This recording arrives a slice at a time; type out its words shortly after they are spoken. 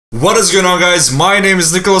What is going on, guys? My name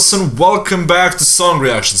is Nicholas and welcome back to Song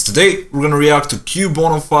Reactions. Today we're gonna react to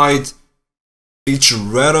Quebonafide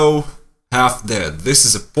featuring Half Dead. This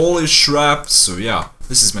is a Polish rap, so yeah,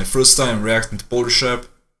 this is my first time reacting to Polish rap.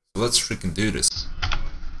 So let's freaking do this.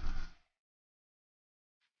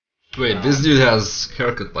 Wait, this dude has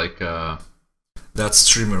haircut like that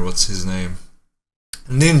streamer, what's his name?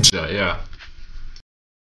 Ninja, yeah.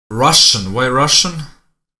 Russian, why Russian?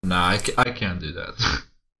 Nah, I can't do that.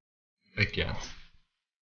 I can't.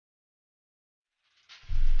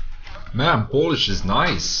 Man, Polish is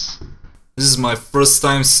nice. This is my first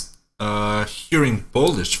time hearing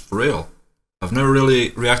Polish, for real. I've never really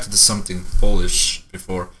reacted to something Polish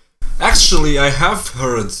before. Actually, I have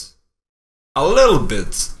heard a little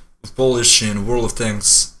bit of Polish in World of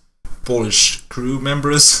Tanks Polish crew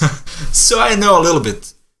members, so I know a little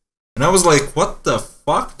bit. And I was like, what the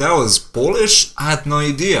fuck? That was Polish? I had no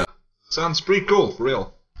idea. Sounds pretty cool, for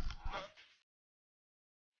real.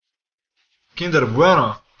 Kinder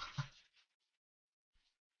bueno.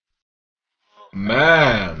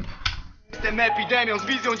 Man.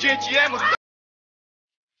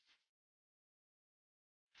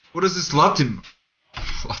 What is this Latin?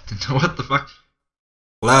 Latin, what the fuck?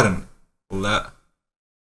 Latin.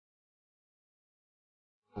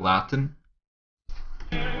 Latin?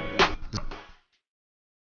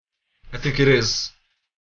 I think it is.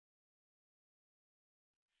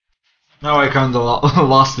 Now I kinda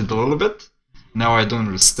lost it a little bit. Now I don't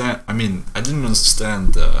understand. I mean, I didn't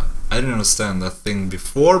understand that thing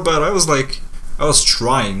before, but I was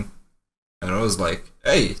trying, and I was like,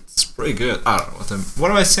 hey, it's pretty good. I don't know what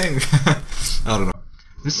am I saying? I don't know.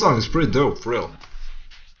 This song is pretty dope, for real.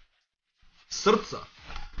 Serca.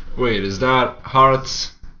 Wait, is that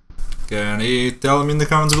heart? Can you tell me in the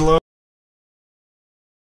comments below?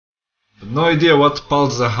 I have no idea what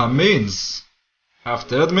Palzaha means. Half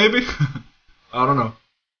Dead, maybe? I don't know.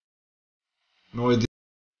 No idea.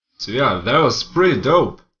 So yeah, that was pretty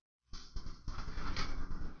dope.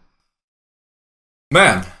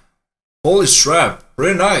 Man, Polish rap,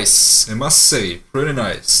 pretty nice, I must say, pretty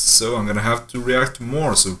nice. So I'm gonna have to react to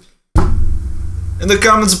more, so in the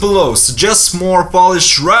comments below, suggest more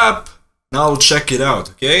Polish rap, and I'll check it out,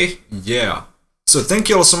 okay? Yeah. So thank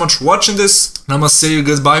you all so much for watching this, and I must say you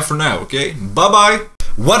goodbye for now, okay? Bye bye!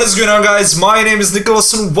 What is going on, guys? My name is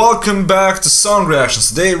Nicholas and welcome back to Song Reactions.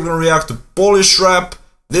 Today we're gonna react to Polish rap.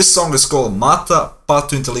 This song is called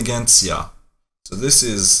Patointeligencja. So this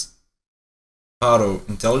is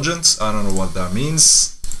Patointeligencja. I don't know what that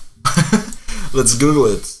means. Let's Google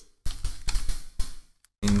it.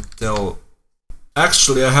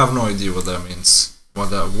 Actually, I have no idea what that means. What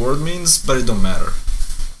that word means, but it don't matter.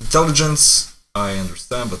 Intelligence, I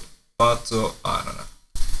understand, but Pato, I don't know.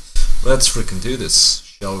 Let's freaking do this,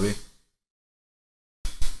 shall we?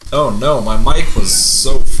 Oh no, my mic was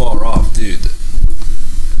so far off, dude.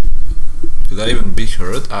 Could I even be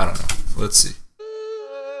heard? I don't know. Let's see.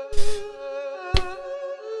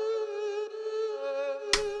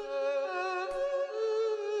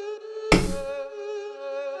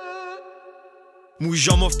 Mój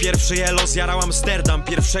ziomo w pierwszy elo zjarał Amsterdam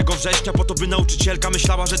 1 września po to, by nauczycielka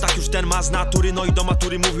myślała, że tak już ten ma z natury. No i do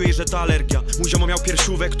matury mówił jej, że to alergia. Mój ziomo miał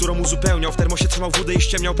piersiówek, którą uzupełniał. W termosie trzymał wódę i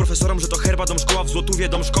ściemniał profesorom, że to herba. Dom szkoła w Złotówie,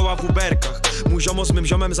 dom szkoła w Uberkach. Mój ziomo z mym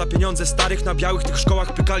ziomem za pieniądze starych na białych tych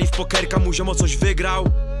szkołach pykali w pokerka. Mój ziomo coś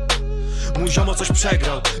wygrał, mój ziomo coś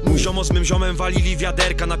przegrał. Mój ziomo z mym ziomem walili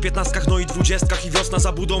wiaderka na 15, no i 20. I wiosna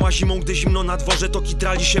za budą, a zimą, gdy zimno na dworze, to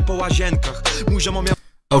kitrali się po łazienkach. Mój ziomo miał...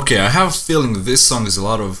 Okay, I have a feeling this song is a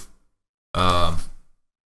lot of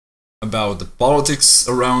about the politics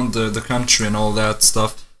around the country and all that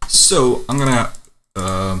stuff. So I'm gonna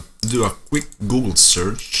do a quick Google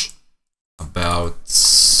search about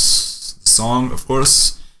the song, of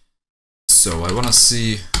course. So I wanna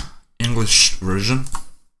see English version,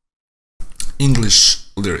 English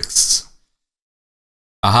lyrics.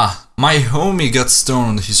 Aha, my homie got stoned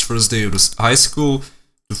on his first day of high school.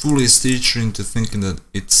 To fool his teacher into thinking that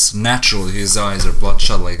it's natural his eyes are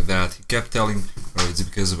bloodshot like that. He kept telling her it's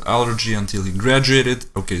because of allergy until he graduated.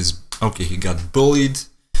 Okay, he got bullied.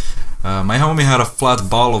 My homie had a flat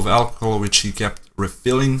bottle of alcohol which he kept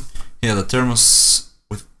refilling. He had a thermos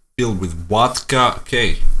filled with vodka.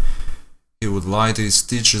 Okay, he would lie to his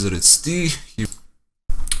teachers that it's tea.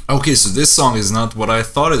 Okay, so this song is not what I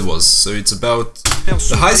thought it was. So it's about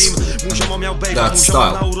the high school. That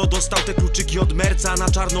style. Na uro dostał te kluczyki od merca, na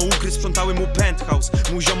czarno ukry sprzątały mu penthouse.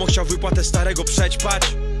 Mój ziomo chciał wypłatę starego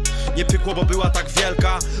przećpać. Nie pykło, bo była tak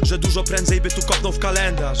wielka, że dużo prędzej by tu kopnął w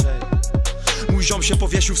kalendarz. Mój Mój ziom się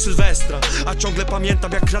powiesił w Sylwestra, a ciągle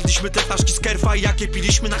pamiętam jak kradliśmy te flaszki z kerfa i jakie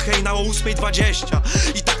piliśmy na hejna o 8:20.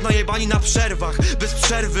 I tak najebani na przerwach, bez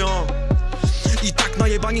przerwy I tak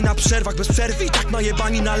najebani na przerwach, bez przerwy. I tak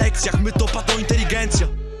najebani na lekcjach. My to patointeligencja.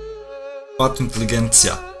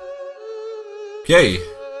 Patointeligencja. Okej.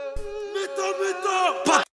 My to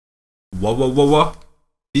Wow.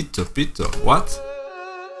 Pito, what?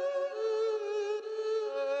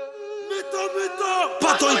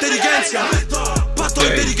 Patointeligencja.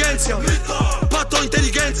 Patointeligencja.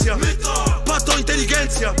 Patointeligencja.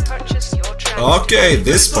 Patointeligencja. Okay,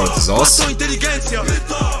 this part is awesome. Patointeligencja.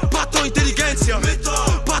 Patointeligencja.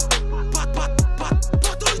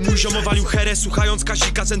 Mój ziomo walił herę, słuchając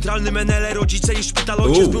Kasika, centralny menele. Rodzice i szpital,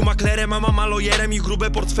 ojciec był maklerem, a mama lojerem. I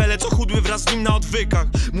grube portfele, co chudły wraz z nim na odwykach.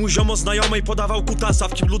 Mój ziomo znajomej podawał kutasa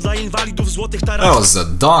w kiblu dla inwalidów w złotych tarasach. That was a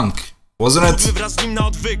dunk, wasn't it? Wraz z nim na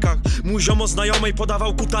odwykach. Mój ziomo znajomej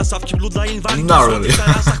podawał kutasa w kiblu dla inwalidów w złotych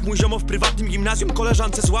tarasach. Mój ziomo w prywatnym gimnazjum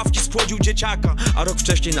koleżance z ławki spłodził dzieciaka. A rok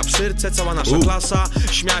wcześniej na Przyrce cała nasza klasa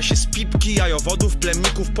śmiała się z pipki, jajowodów,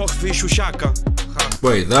 plemników, pochwy i siusiaka.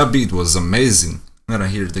 Wait, that beat was amazing. I'm gonna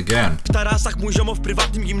hear it again. W tarasach mój ziomo w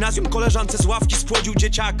prywatnym gimnazjum koleżance z ławki spłodził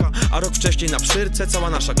dzieciaka. A rok wcześniej na Przyrce cała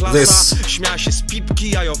nasza klasa śmiała się z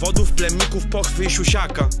pipki, jajowodów, plemników, pochwy i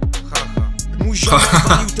siusiaka. Mój ziomo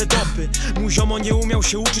walił te dopy. Mój ziomo nie umiał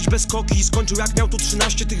się uczyć bez koki i skończył jak miał tu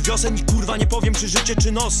 13 tych wiosen. I kurwa nie powiem czy życie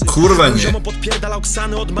czy nosy. Kurwa nie. Mój ziomo podpierdalał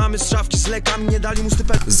ksany od mamy z szafki z lekami, nie dali mu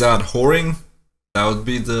stypendium. Is that whoring? That would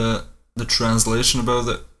be the translation about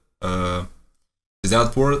it. Is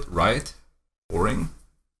that word right? Whoring?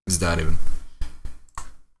 Is that even?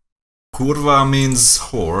 Kurwa means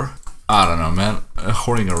whore. I don't know, man.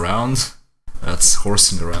 Whoring around. That's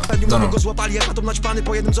horsing around. Don't go złapali jak atom naćpany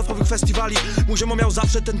po jednym z ofowych festiwali. Mój ziomo miał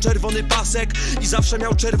zawsze ten czerwony pasek i zawsze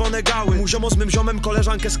miał czerwone gały. Mój ziomo z mym ziomem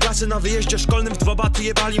koleżankę z klasy na wyjeździe szkolnym w 2 baty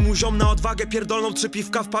jebali. Mój ziom na odwagę pierdolną 3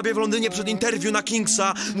 piwka w pubie w Londynie przed interview na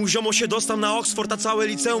Kingsa. Mój ziomo się dostał na Oxford, a całe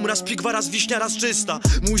liceum raz pigwa, raz wiśnia, raz czysta.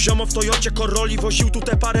 Mój ziomo w Toyocie Corolli woził tu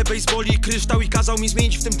te parę baseboli i kryształ i kazał mi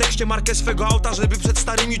zmienić w tym tekście markę swego auta, żeby przed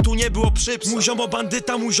starymi tu nie było przypsa. Mój ziomo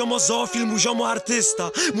bandyta, mój ziomo zoofil, mój ziomo artysta,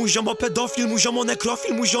 mój ziomo pedofil, mój ziomo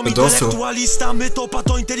nekrofil, mój ziom intelektualista. My to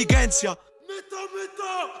patointeligencja.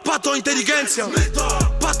 Patointeligencja.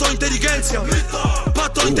 Patointeligencja.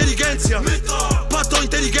 Patointeligencja.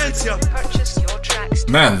 Patointeligencja.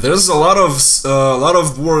 Man, there's a lot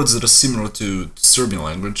of words that are similar to Serbian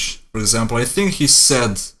language. For example, I think he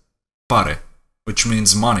said pare, which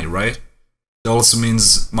means money, right? It also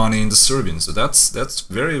means money in the Serbian, so that's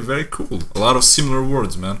very cool. A lot of similar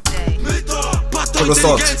words, man. For the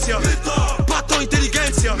thought.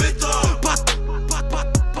 Patointeligencja.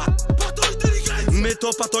 My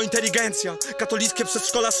to patointeligencja. Katolickie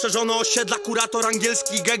przedszkola strzeżono osiedla, kurator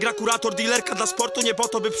angielski, gegra, kurator, dealerka dla sportu, nie po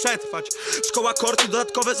to by przetrwać. Szkoła korki,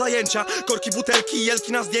 dodatkowe zajęcia, korki, butelki i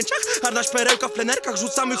jelki na zdjęciach, harnaś, perełka w plenerkach,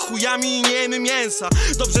 rzucamy chujami i nie jemy mięsa.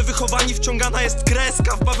 Dobrze wychowani, wciągana jest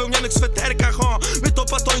kreska w bawełnianych sweterkach, my to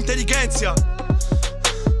patointeligencja.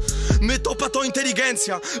 My to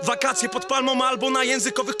patointeligencja. Wakacje pod palmą albo na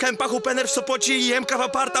językowych kępach, opener w Sopocie i jemka w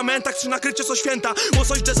apartamentach, czy nakrycie co święta,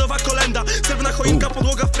 łosoś, jazzowa kolenda, srebrna choinka,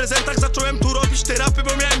 podłoga w prezentach. Zacząłem tu robić terapy,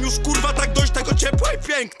 bo miałem już kurwa tak dość tego ciepła i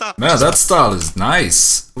piękna. Man, that style is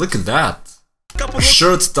nice. Look at that.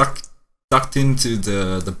 Shirt tucked into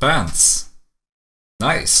the pants.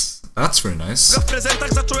 Nice. That's very nice. W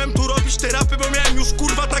prezentach zacząłem tu robić terapy, bo miałem już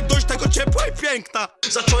kurwa tak dość tego ciepła i piękna.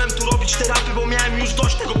 Zacząłem tu robić terapy, bo miałem już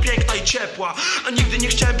dość tego piękna i ciepła. A nigdy nie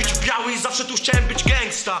chciałem być biały i zawsze tu chciałem być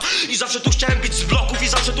gangsta. I zawsze tu chciałem być z bloków i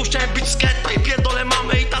zawsze tu chciałem być z getta. I pierdolę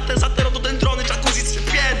mamę i tatę za te rododendrony, jacuzzi 3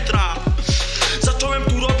 piętra. Zacząłem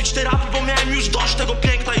tu robić terapy, bo miałem już dość tego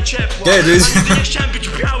piękna i ciepła. A nigdy nie chciałem być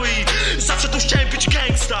biały i zawsze tu chciałem być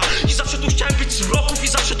gangsta. I zawsze tu chciałem być z bloków i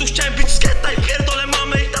zawsze tu chciałem być z getta. I pierdolę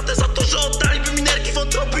mamę i tatę za to, że oddaliby mi nerki,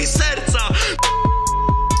 wątroby i serca.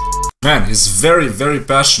 Man, he's very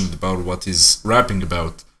passionate about what he's rapping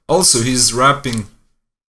about. Also, he's rapping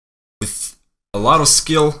with a lot of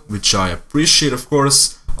skill, which I appreciate, of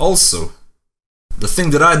course. Also, the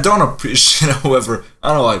thing that I don't appreciate, however, I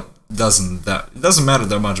don't know, it doesn't matter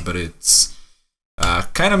that much, but it's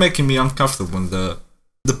kind of making me uncomfortable when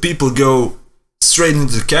the people go straight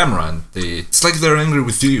into the camera and it's like they're angry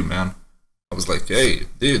with you, man. I was like, hey,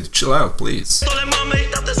 dude, chill out, please.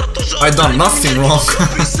 I done nothing wrong.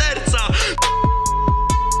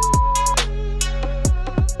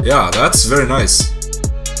 Yeah, that's very nice.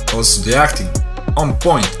 Also, the acting, on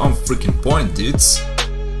freaking point, dudes.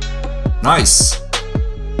 Nice.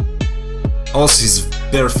 Also, his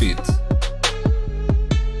bare feet.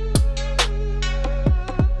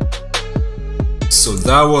 So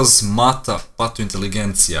that was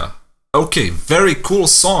Patointeligencja. Okay, very cool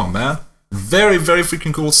song, man. Very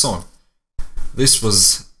freaking cool song. This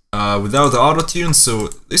was without the auto-tune, so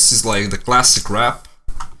this is like the classic rap.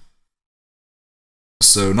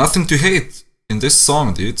 So nothing to hate in this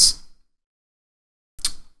song, dudes.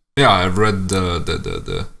 Yeah, I've read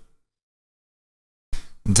the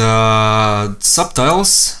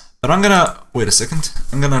subtitles, but I'm gonna wait a second.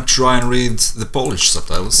 I'm gonna try and read the Polish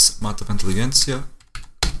subtitles. Patointeligencja.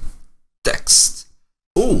 Text.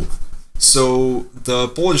 Oh, so the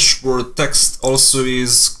Polish word text also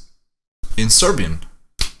is in Serbian.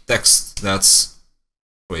 Text. That's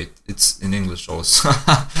wait. It's in English also.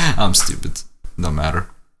 I'm stupid. No matter.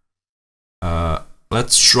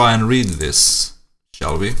 Let's try and read this,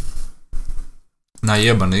 shall we?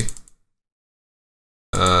 Najebani.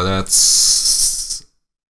 That's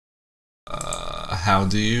how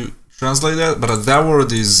do you translate that? But that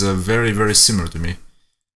word is very similar to me.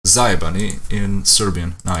 Zajebani in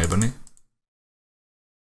Serbian. Najebani.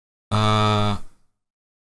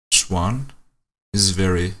 Which one is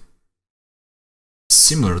very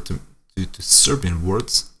similar to Serbian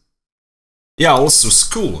words? Yeah, also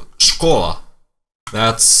school. Škola.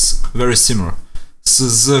 That's very similar.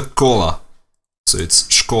 Szkola. So it's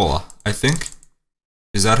škola, I think.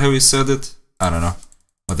 Is that how he said it? I don't know.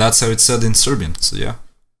 But that's how it's said in Serbian, so yeah.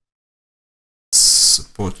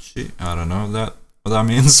 Spochi, I don't know what that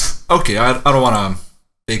means. Okay, I don't wanna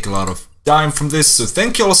take a lot of time from this, so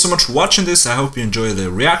thank you all so much for watching this. I hope you enjoyed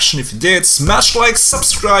the reaction. If you did, smash like,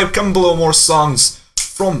 subscribe, comment below more songs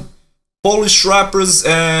from Polish rappers,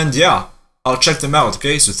 and yeah, I'll check them out,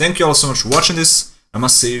 okay? So thank you all so much for watching this. I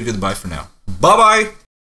must say goodbye for now. Bye bye!